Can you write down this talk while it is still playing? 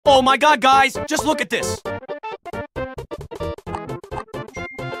Oh my god, guys! Just look at this!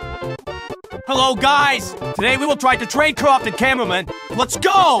 Hello, guys! Today we will try to train corrupted cameraman. Let's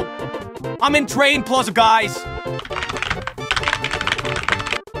go! I'm in Train Plaza, guys!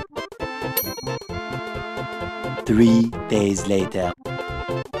 Three days later.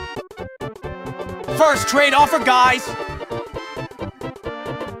 First trade offer, guys!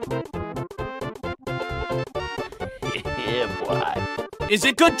 Yeah, boy. Is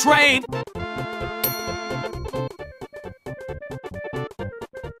it good trade?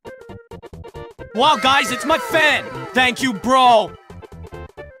 Wow, guys, it's my fan! Thank you, bro!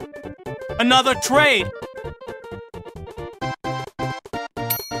 Another trade!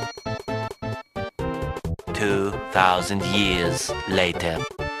 2,000 years later.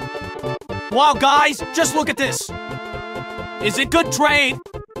 Wow, guys, just look at this! Is it good trade?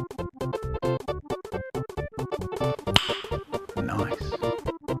 Nice.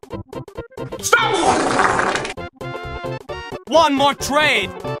 Stop! One more trade!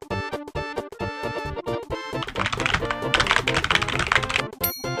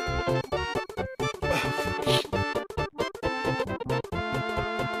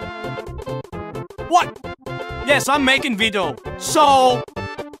 What? Yes, I'm making video. So...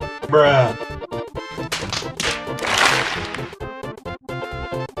 Bruh.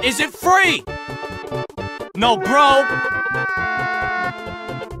 Is it free? No, bro.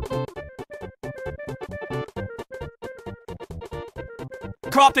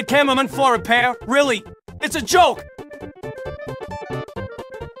 Corrupted cameraman for repair? Really? It's a joke!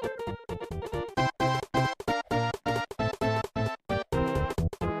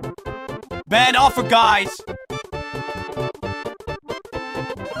 Bad offer, guys!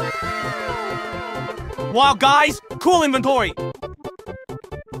 Wow, guys! Cool inventory!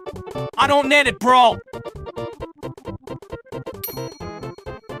 I don't need it, bro!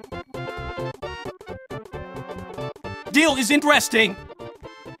 Deal is interesting!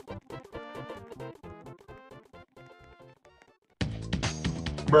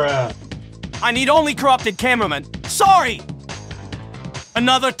 Bruh. I need only corrupted cameraman. Sorry!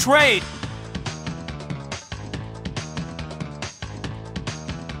 Another trade!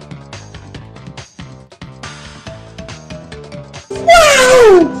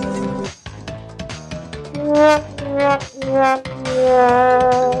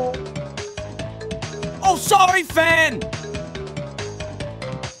 Oh, sorry, fan!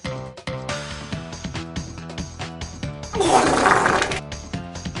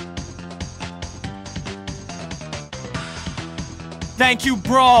 Thank you,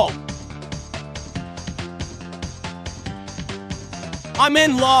 bro! I'm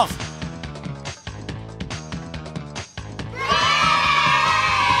in love!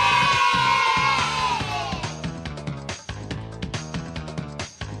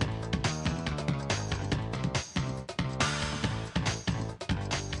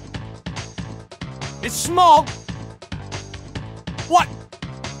 It's small! What?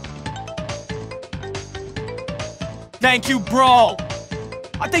 Thank you, bro!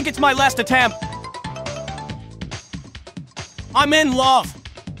 I think it's my last attempt. I'm in love.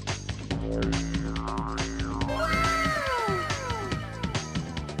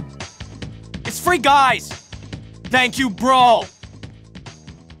 It's free, guys. Thank you, bro.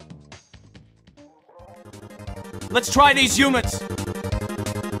 Let's try these humans.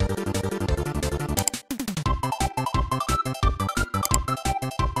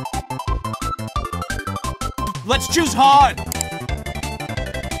 Let's choose hard.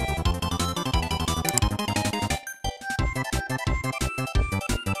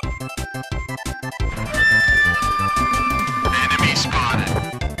 Enemy spotted.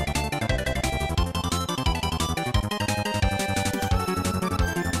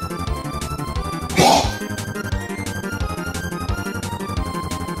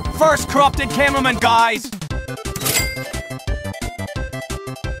 First corrupted cameraman, guys.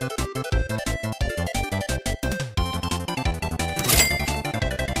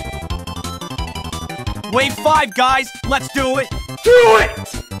 Wave 5, guys! Let's do it! Do it!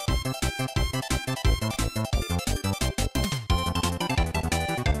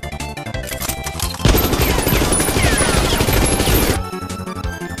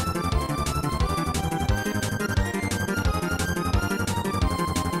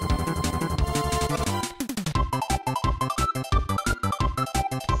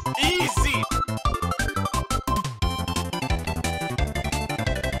 Easy!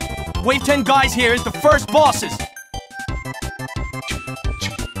 Wave 10 guys here is the first bosses.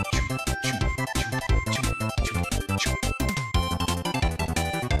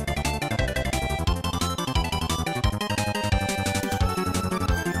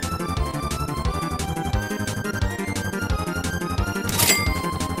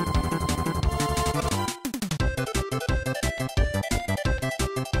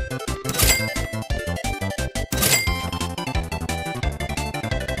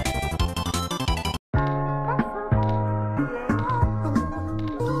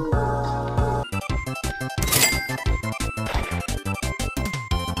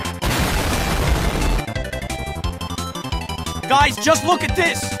 Guys, just look at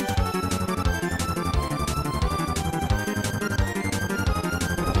this!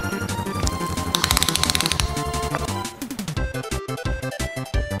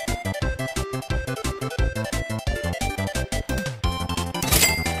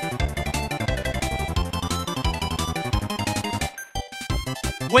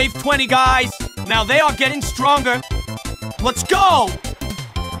 Wave 20, guys! Now they are getting stronger! Let's go!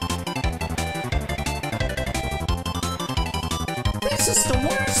 This is the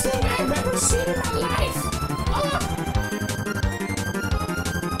worst thing I've ever seen in my life!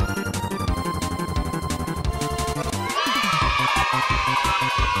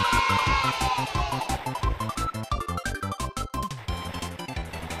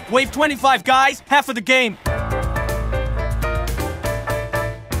 Wave 25, guys! Half of the game!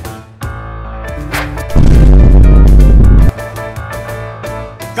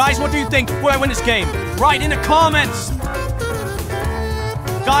 Guys, what do you think? Will I win this game? Write in the comments!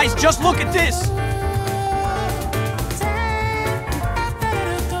 Guys, just look at this!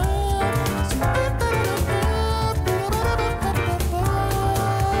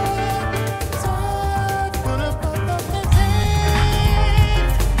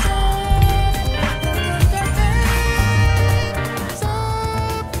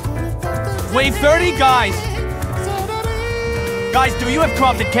 Wave 30, guys! Guys, do you have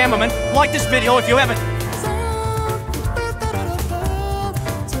corrupted cameraman? Like this video if you haven't.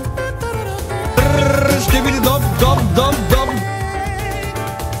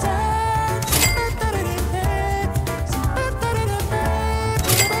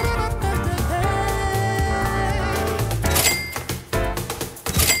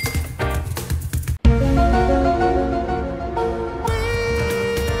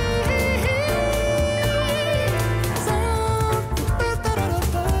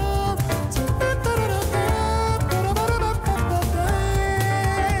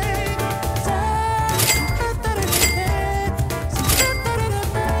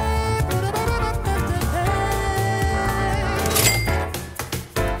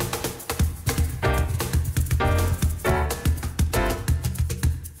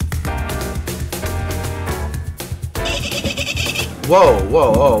 Whoa,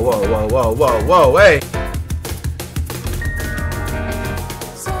 whoa, whoa, whoa, whoa, whoa, whoa, whoa, hey!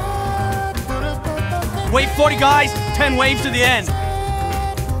 Wave 40, guys! 10 waves to the end!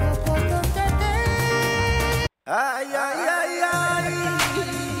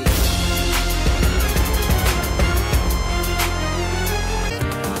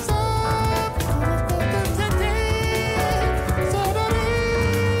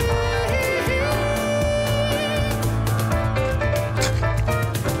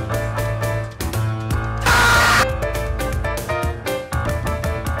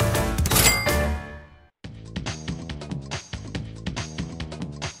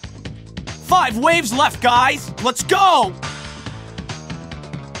 Five waves left, guys! Let's go!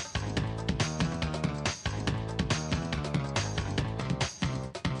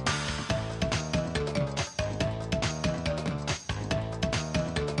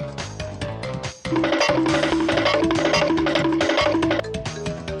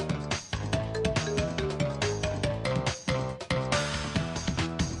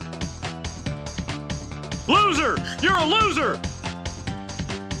 Loser! You're a loser!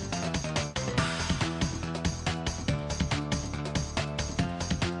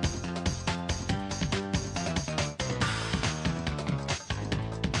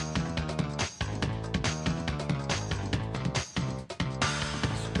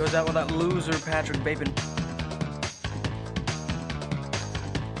 Goes out with that loser, Patrick Bateman.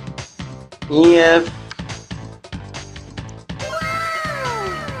 Yeah.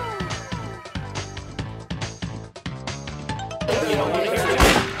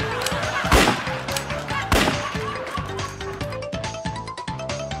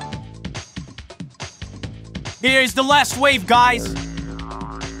 Here's the last wave, guys!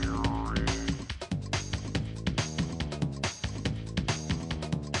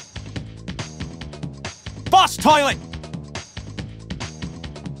 Boss toilet!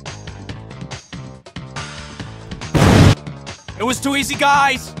 It was too easy,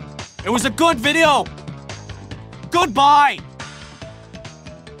 guys! It was a good video! Goodbye!